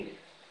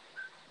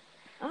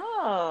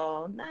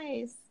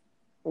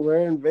We're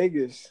in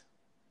Vegas.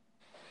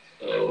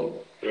 Oh,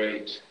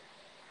 great.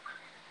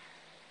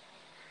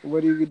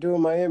 What do you do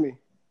in Miami?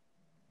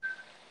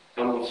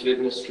 I'm a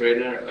fitness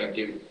trainer. I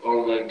give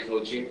online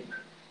coaching.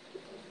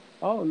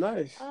 Oh,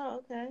 nice. Oh,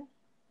 okay.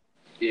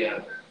 Yeah.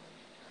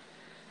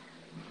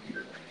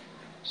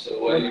 So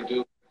what What do you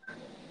do?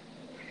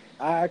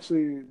 I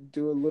actually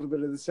do a little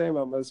bit of the same.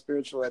 I'm a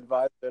spiritual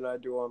advisor and I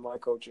do online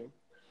coaching.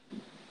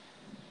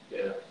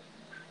 Yeah.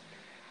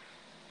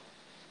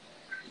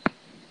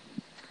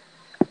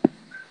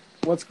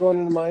 What's going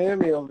on in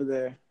Miami over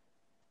there?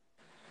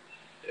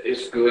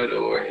 It's good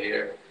over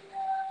here.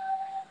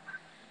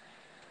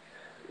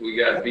 We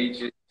got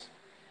beaches,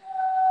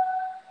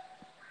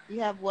 You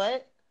have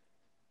what?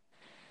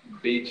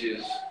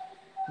 beaches.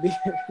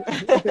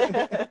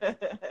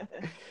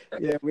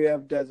 Yeah, we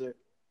have desert.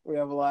 We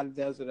have a lot of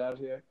desert out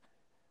here.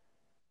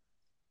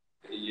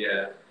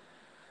 Yeah.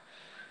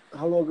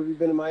 How long have you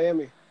been in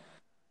Miami?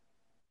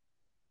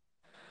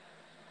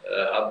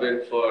 I've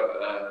been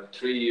for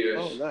 3 years.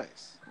 Oh,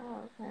 nice. Oh,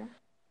 okay.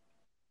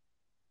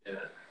 Yeah.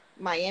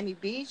 Miami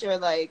Beach or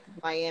like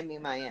Miami,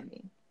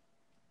 Miami?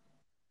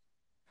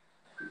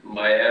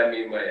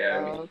 Miami,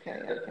 Miami. Oh, okay,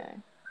 okay.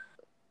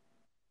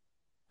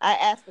 I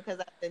asked because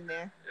I've been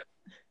there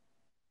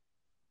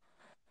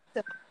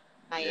to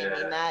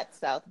Miami, Yeah. not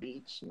South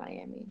Beach,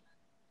 Miami.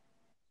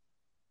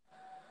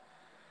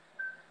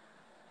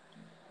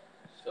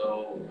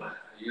 So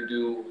you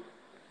do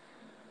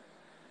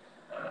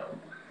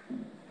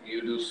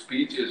you do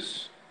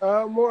speeches.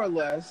 More or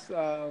less.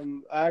 I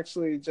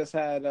actually just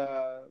had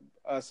a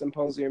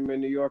symposium in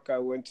New York I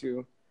went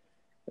to,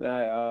 and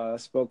I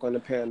spoke on the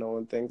panel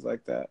and things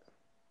like that.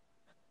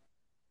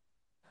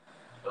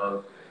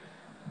 Okay.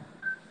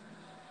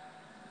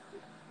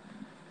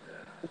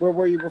 Where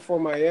were you before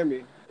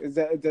Miami?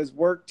 Does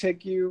work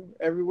take you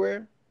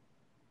everywhere?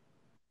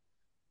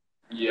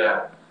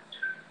 Yeah.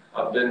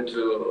 I've been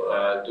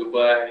to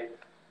Dubai,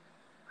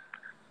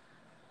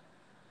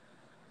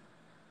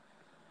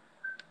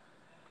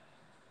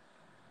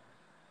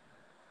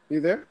 You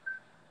there?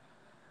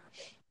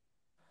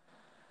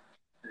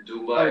 Oh,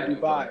 Dubai, Dubai.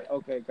 Dubai.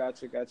 Okay,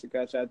 gotcha, gotcha,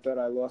 gotcha. I thought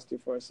I lost you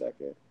for a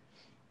second.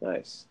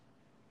 Nice.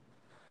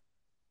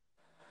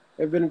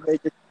 I've been in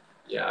Vegas.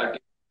 Yeah,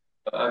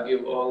 I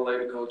give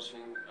online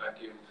coaching. I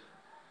give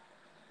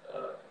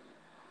uh,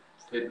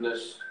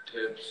 fitness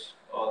tips,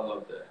 all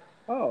of that.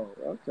 Oh,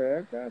 okay,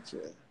 I gotcha.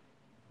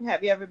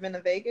 Have you ever been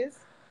to Vegas?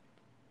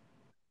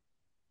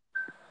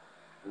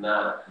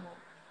 Nah, No.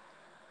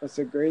 That's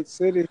a great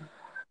city.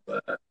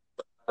 but I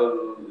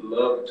would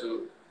love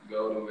to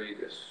go to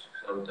Vegas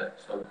sometime,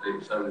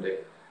 someday.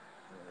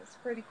 It's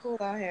pretty cool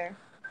out here.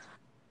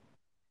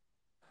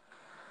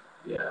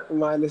 Yeah.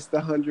 Minus the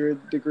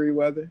 100-degree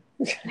weather.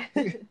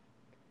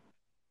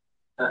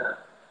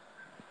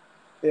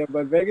 Yeah,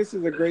 but Vegas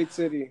is a great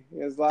city.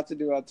 There's a lot to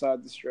do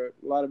outside the strip.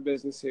 A lot of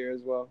business here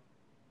as well.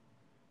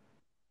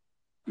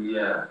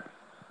 Yeah.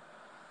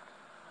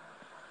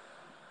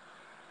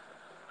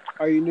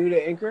 Are you new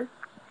to Anchor?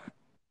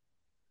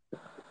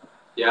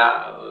 Yeah.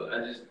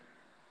 I just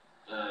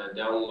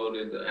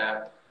downloaded the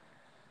app.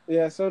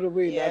 Yeah, so did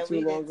we not Yeah, too we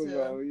did long too.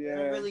 ago. I don't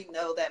Yeah, really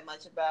know that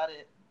much about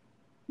it.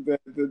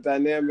 the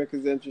dynamic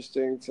is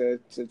interesting to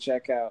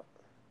check out.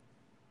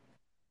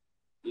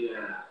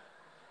 Yeah.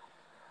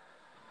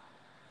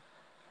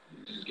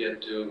 You just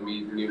get to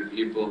meet new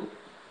people.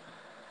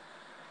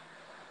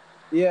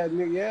 Yeah,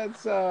 yeah,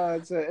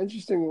 it's an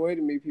interesting way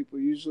to meet people.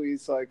 Usually,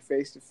 it's like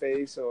face to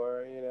face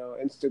or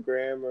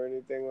Instagram or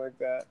anything like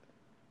that.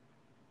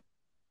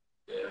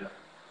 Yeah.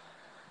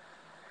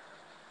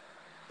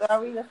 So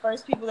are we the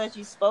first people that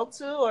you spoke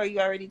to, or you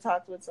already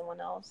talked with someone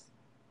else?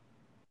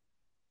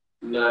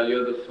 Now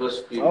you're the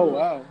first Oh people.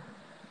 wow,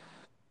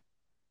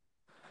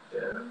 Yeah.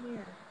 Same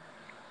here.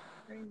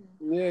 Crazy.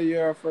 yeah,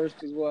 you're our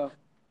first as well.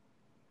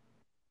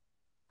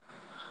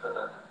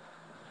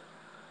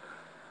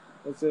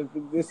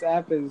 This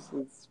app is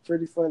it's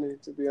pretty funny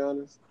to be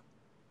honest.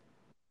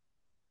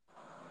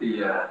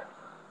 Yeah.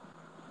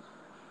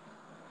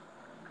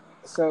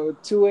 So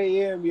 2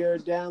 a.m. you're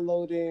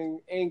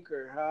downloading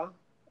Anchor, huh?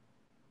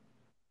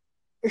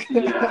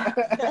 Yeah.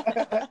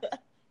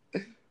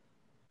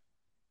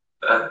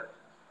 Uh,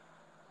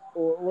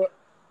 What?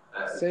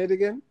 uh, Say it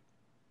again.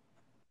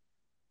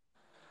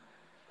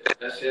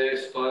 that shit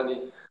is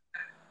funny.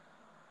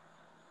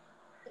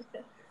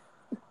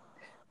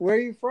 Where are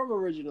you from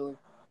originally?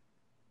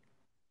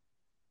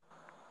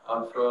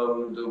 I'm from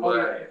Oh, you.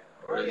 Dubai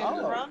Oh, you're originally.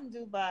 Oh, from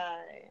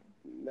Dubai.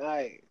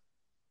 nice.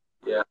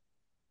 Yeah.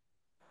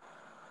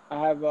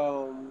 I have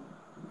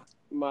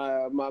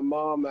my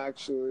mom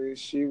actually.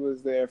 She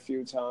was there a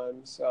few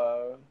times.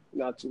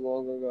 Not too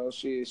long ago.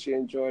 She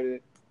enjoyed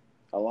it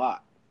a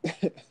lot.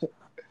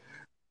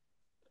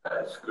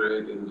 That's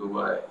great in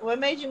Dubai. What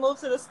made you move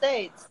to the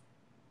States?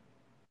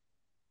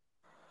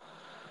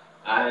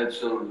 I had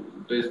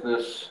some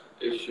business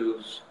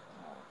issues.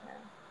 Oh, okay.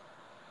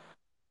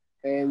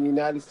 And the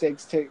United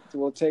States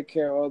will take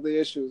care of all the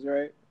issues,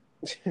 right?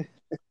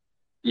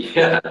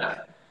 Yeah.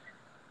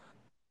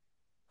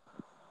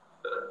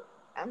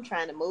 I'm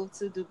trying to move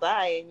to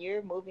Dubai, and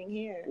you're moving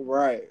here.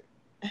 Right.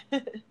 I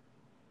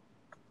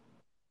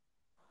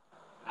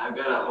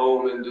got a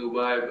home in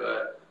Dubai,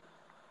 but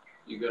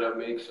you gotta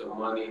make some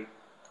money.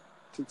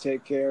 To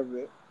take care of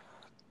it.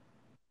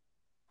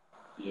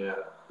 Yeah.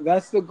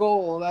 That's the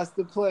goal. That's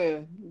the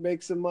plan.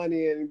 Make some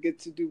money and get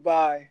to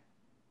Dubai.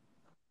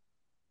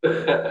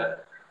 Yeah.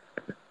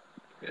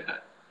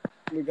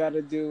 We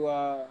gotta do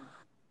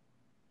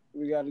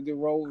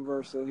role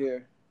reversal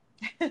here.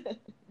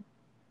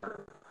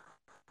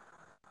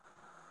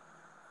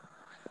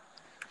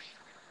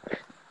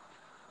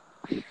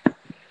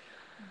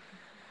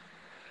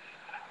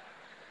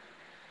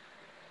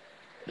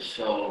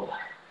 So,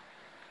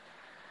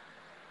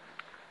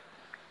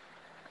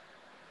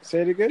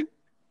 Say it again.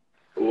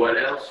 what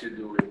else you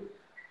doing?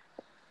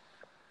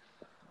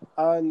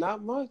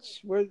 Not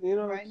much. We're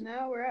Right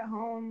now, we're at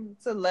home.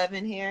 It's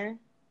 11 here.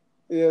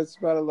 yeah, it's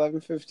about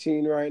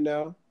 11:15 right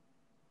now,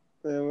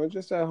 and we're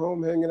just at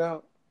home hanging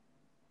out.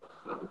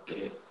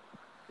 Okay.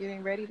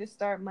 Getting ready to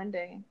start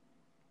Monday.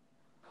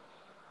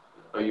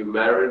 Are you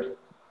married?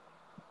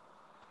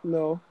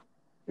 No,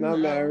 not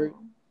married.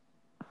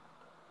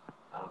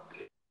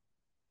 Okay.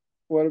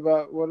 What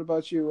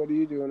about you? What are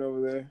you doing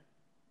over there?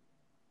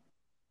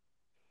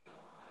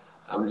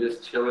 I'm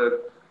just chilling.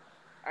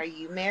 Are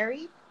you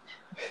married?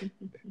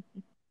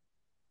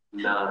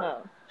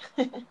 Nah.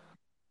 Oh.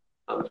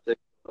 I'm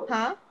single.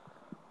 Huh?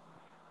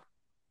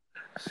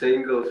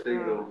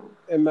 Single.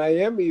 In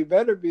Miami, you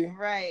better be.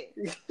 Right.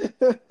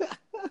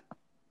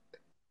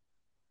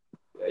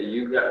 Yeah,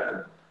 you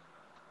got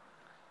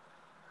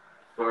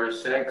for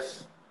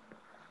sex.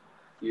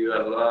 You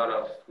got a lot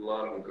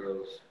of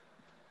girls.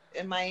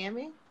 In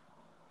Miami?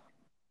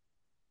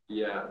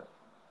 Yeah.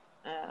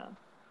 Oh.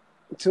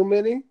 Too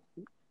many?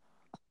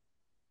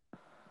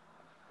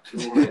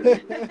 Too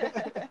many.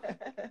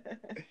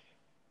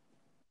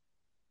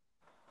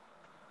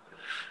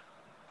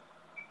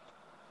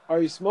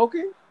 Are you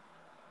smoking?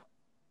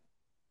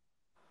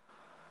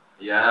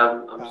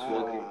 Yeah, I'm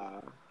smoking.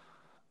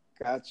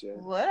 Gotcha.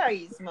 What are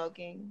you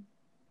smoking?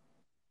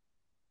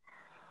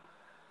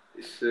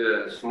 It's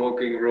a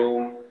smoking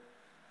room.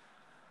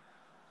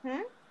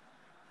 Hmm?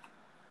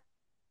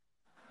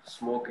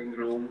 Smoking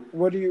room.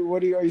 What are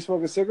you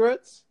smoking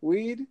cigarettes?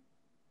 Weed?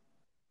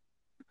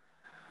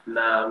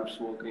 Nah, I'm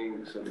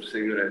smoking some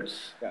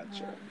cigarettes.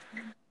 Gotcha.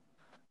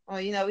 Well,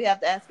 we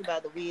have to ask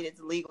about the weed. It's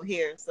illegal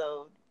here,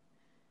 so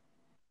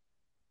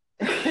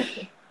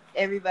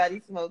everybody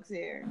smokes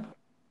here.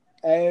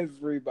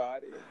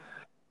 Everybody.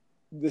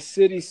 The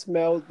city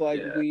smelled like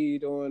Yeah.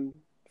 weed on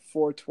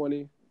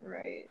 420.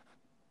 Right.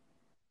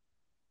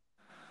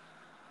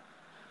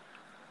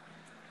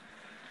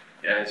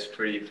 Yeah, it's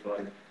pretty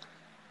fun.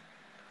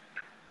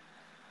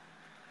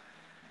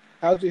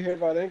 How'd you hear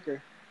about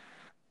Anchor?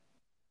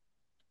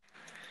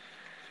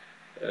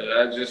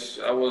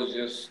 I was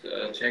just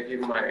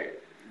checking my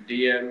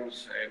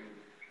DMs and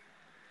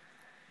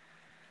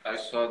I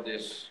saw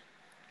this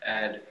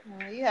ad.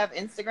 You have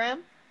Instagram?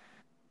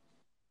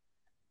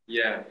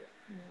 Yeah,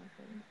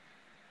 Okay.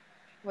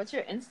 What's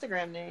your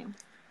Instagram name?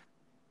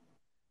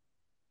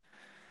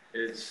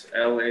 it's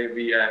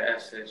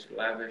LAVISH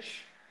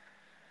lavish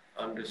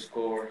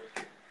underscore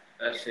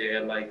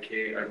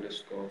SALIK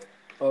underscore.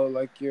 Oh,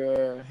 like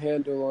your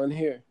handle on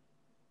here.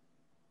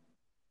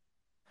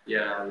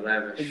 Yeah, Is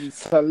lavish. it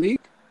Salik?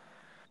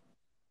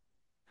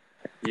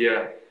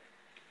 Yeah,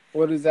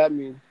 What does that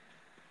mean?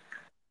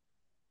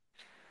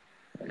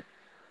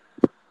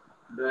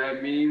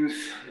 that means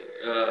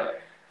uh,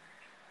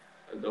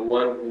 the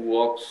one who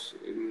walks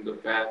in the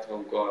path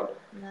of God.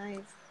 Nice.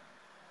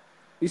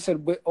 You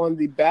said on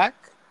the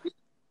back?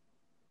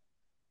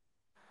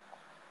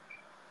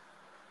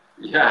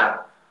 Yeah,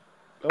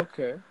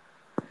 Okay.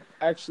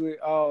 Actually,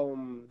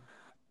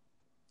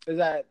 is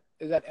that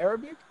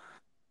Arabic?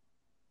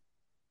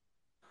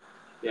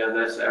 yeah,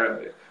 that's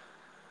Arabic.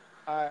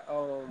 I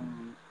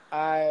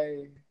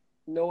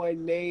know a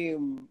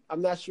name.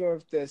 I'm not sure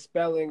if the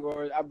spelling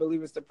or I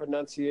believe it's the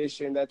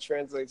pronunciation that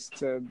translates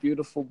to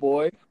beautiful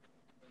boy.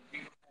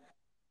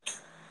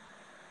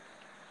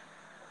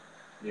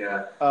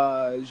 Yeah,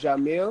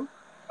 Jamil.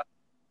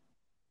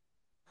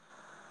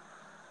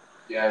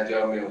 yeah,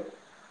 Jamil.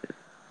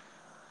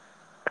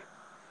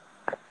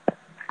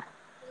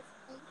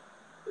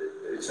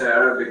 It's an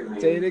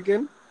Arabic Say it name.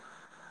 again.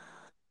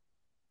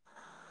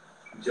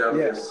 Jamil.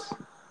 Yes.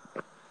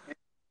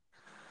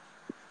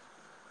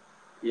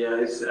 Yeah,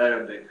 it's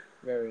Arabic.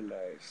 Very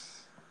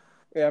nice.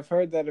 Yeah, I've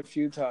heard that a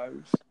few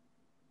times.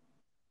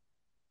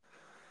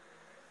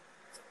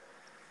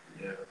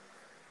 Yeah.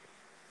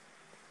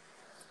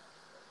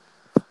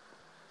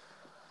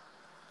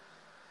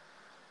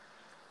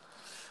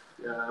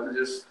 Yeah, I'm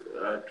just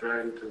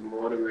trying to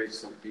motivate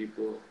some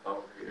people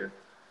out here.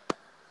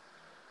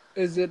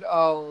 Is it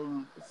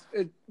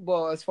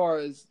well as far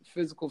as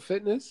physical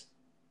fitness?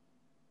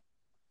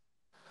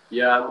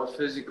 Yeah, I'm a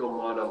physical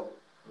model.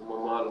 I'm a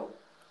model.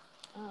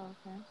 Oh,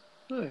 okay.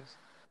 Nice.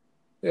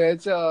 Yeah,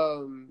 it's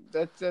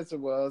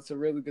a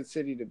really good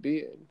city to be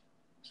in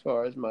as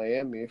far as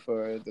Miami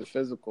for the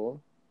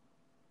physical.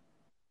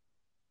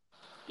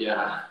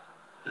 Yeah.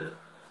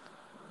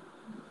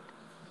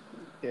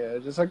 Yeah,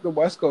 just like the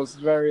West Coast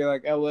is very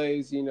like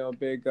LA's,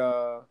 big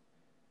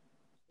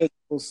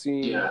physical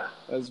scene Yeah.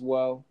 as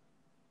well.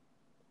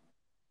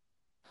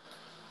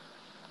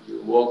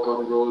 You walk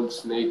on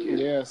roads naked.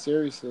 Yeah,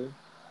 seriously.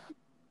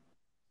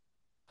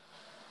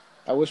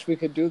 I wish we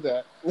could do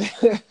that.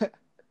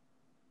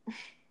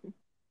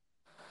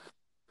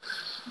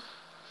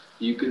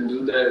 You can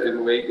do that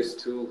in Vegas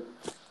too.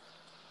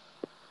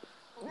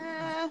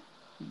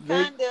 Ve-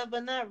 Kind of,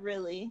 but not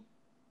really.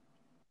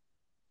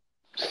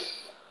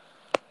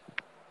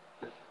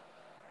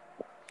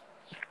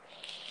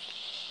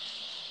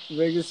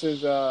 Vegas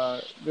is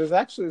there's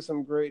actually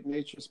some great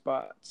nature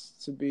spots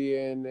to be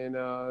in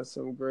and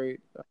some great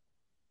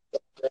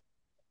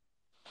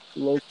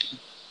local.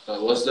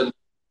 What's the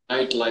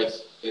nightlife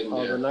in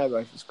Oh, the there?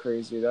 nightlife is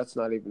crazy. That's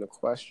not even a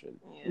question.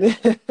 Yeah.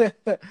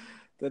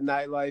 The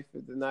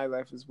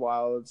nightlife is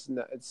wild.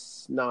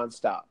 It's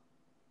nonstop.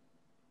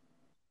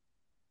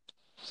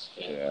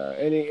 Yeah,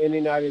 any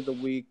night of the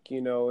week,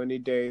 any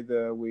day of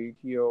the week,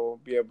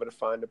 you'll be able to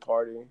find a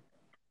party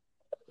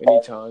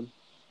anytime.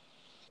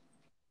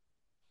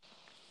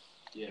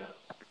 Yeah.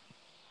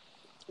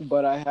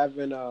 But I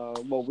haven't.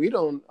 Well, we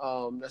don't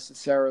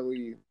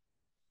necessarily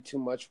too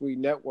much. We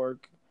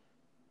network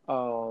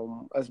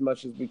as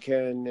much as we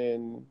can,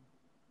 and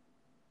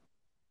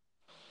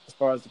as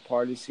far as the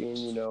party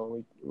scene,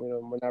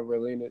 we're not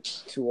really in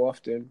it too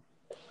often.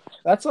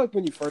 That's like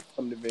when you first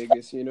come to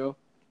Vegas, as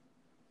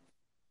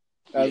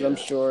I'm Yeah.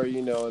 sure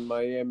in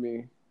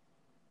Miami.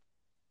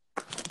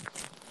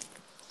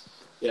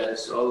 Yeah,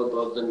 it's all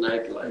about the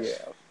nightlife.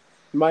 Yeah,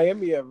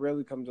 Miami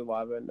really comes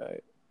alive at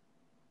night.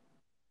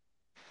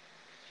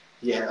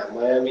 Yeah,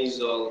 Miami's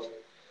all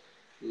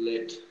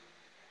lit.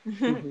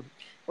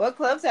 What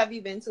clubs have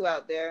you been to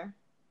out there?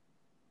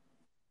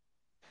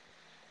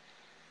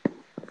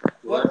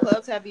 What What?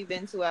 clubs have you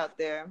been to out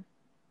there?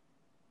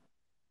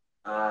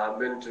 I've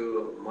been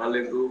to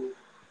Malibu.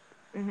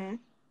 Mm-hmm.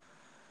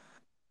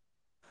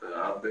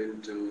 I've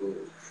been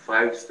to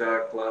Five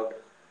Star Club.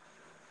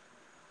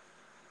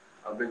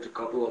 I've been to a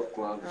couple of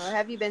clubs.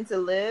 Have you been to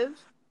Live?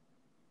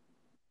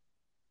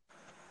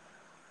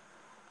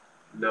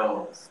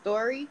 No,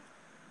 Story?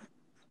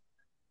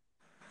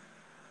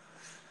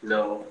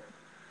 no,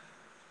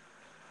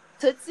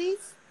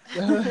 Tootsie's?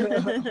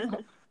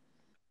 no.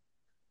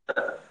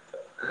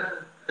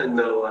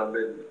 I've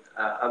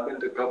been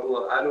to a couple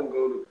of. I don't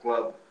go to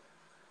club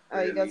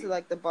Oh, you go really. to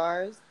like the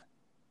bars?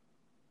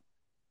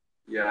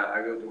 Yeah,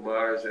 I go to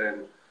bars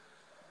and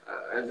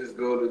I just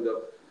go to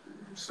the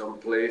some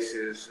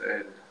places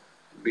and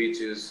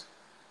beaches.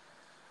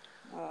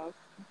 Oh,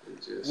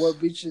 It just What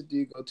beaches do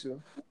you go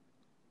to?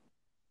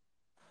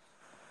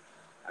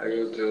 I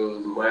go to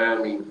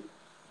Miami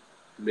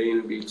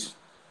main beach.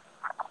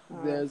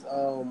 There's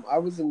okay. I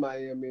was in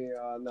Miami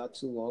not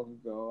too long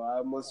ago. I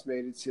almost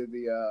made it to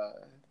the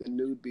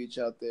nude beach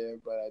out there,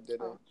 but I Oh,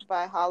 didn't.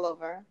 by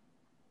Hollover.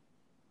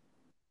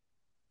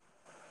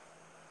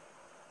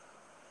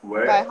 By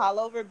Where?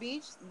 Hollover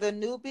Beach? The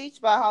new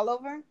beach by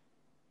Hollover?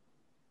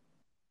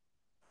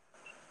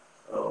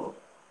 Oh,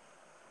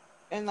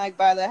 And like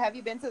by the, have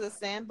you been to the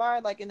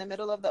sandbar, like in the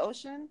middle of the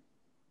ocean?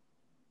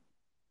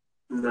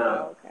 no.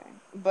 Oh, okay.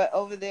 But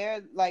over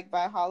there, like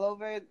by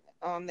Hollover,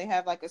 they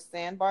have like a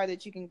sandbar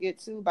that you can get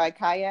to by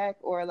kayak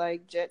or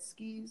like jet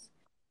skis.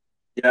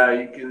 Yeah,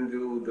 you can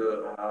do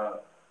the.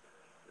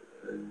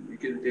 You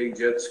can take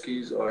jet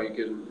skis or you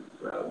can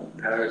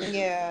parachute.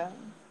 Yeah.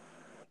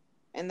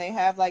 And they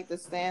have like the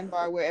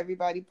sandbar where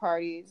everybody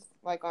parties,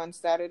 like on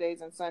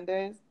Saturdays and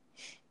Sundays.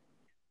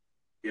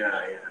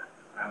 Yeah, yeah.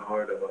 I've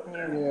heard about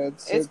that. Yeah. Yeah,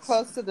 It's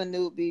close to the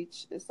new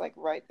beach. It's like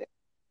right there.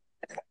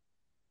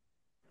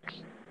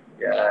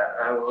 Yeah,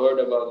 I've heard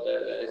about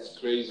that. It's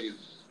crazy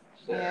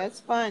Yeah, there. it's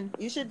fun.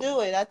 You should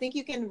do it. I think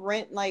you can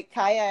rent like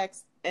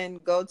kayaks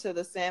and go to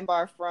the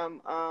sandbar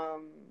from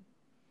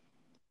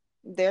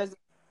there's a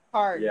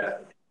park. Yeah.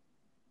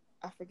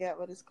 I forget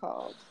what it's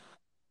called.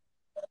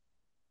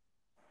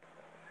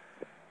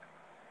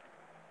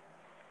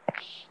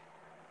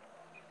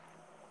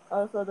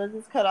 Oh, so does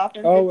this cut off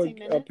in Oh, 15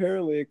 minutes?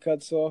 apparently it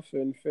cuts off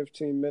in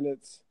 15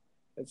 minutes.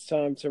 It's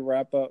time to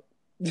wrap up.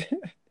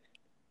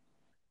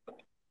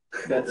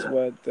 That's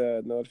what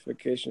the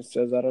notification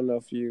says. I don't know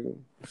if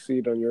you see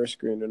it on your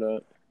screen or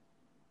not.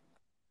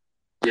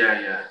 Yeah,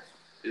 yeah.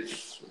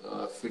 It's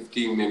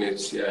 15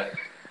 minutes, yeah.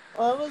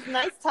 Well, it was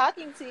nice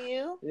talking to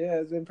you. Yeah,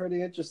 it's been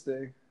pretty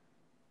interesting.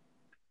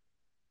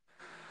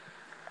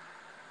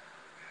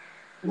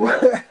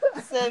 What?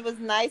 I said it was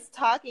nice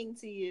talking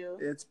to you.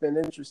 It's been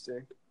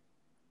interesting.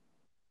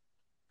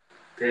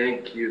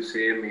 Thank you,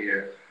 same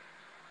here.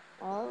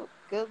 Well,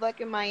 good luck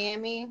in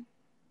Miami.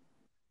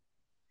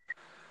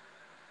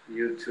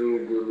 You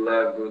too, good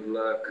luck, good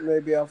luck.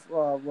 Maybe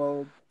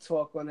we'll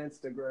talk on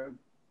Instagram.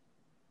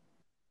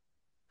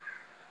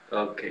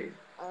 Okay,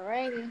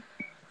 Alrighty.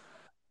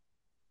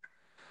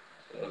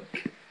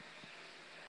 okay.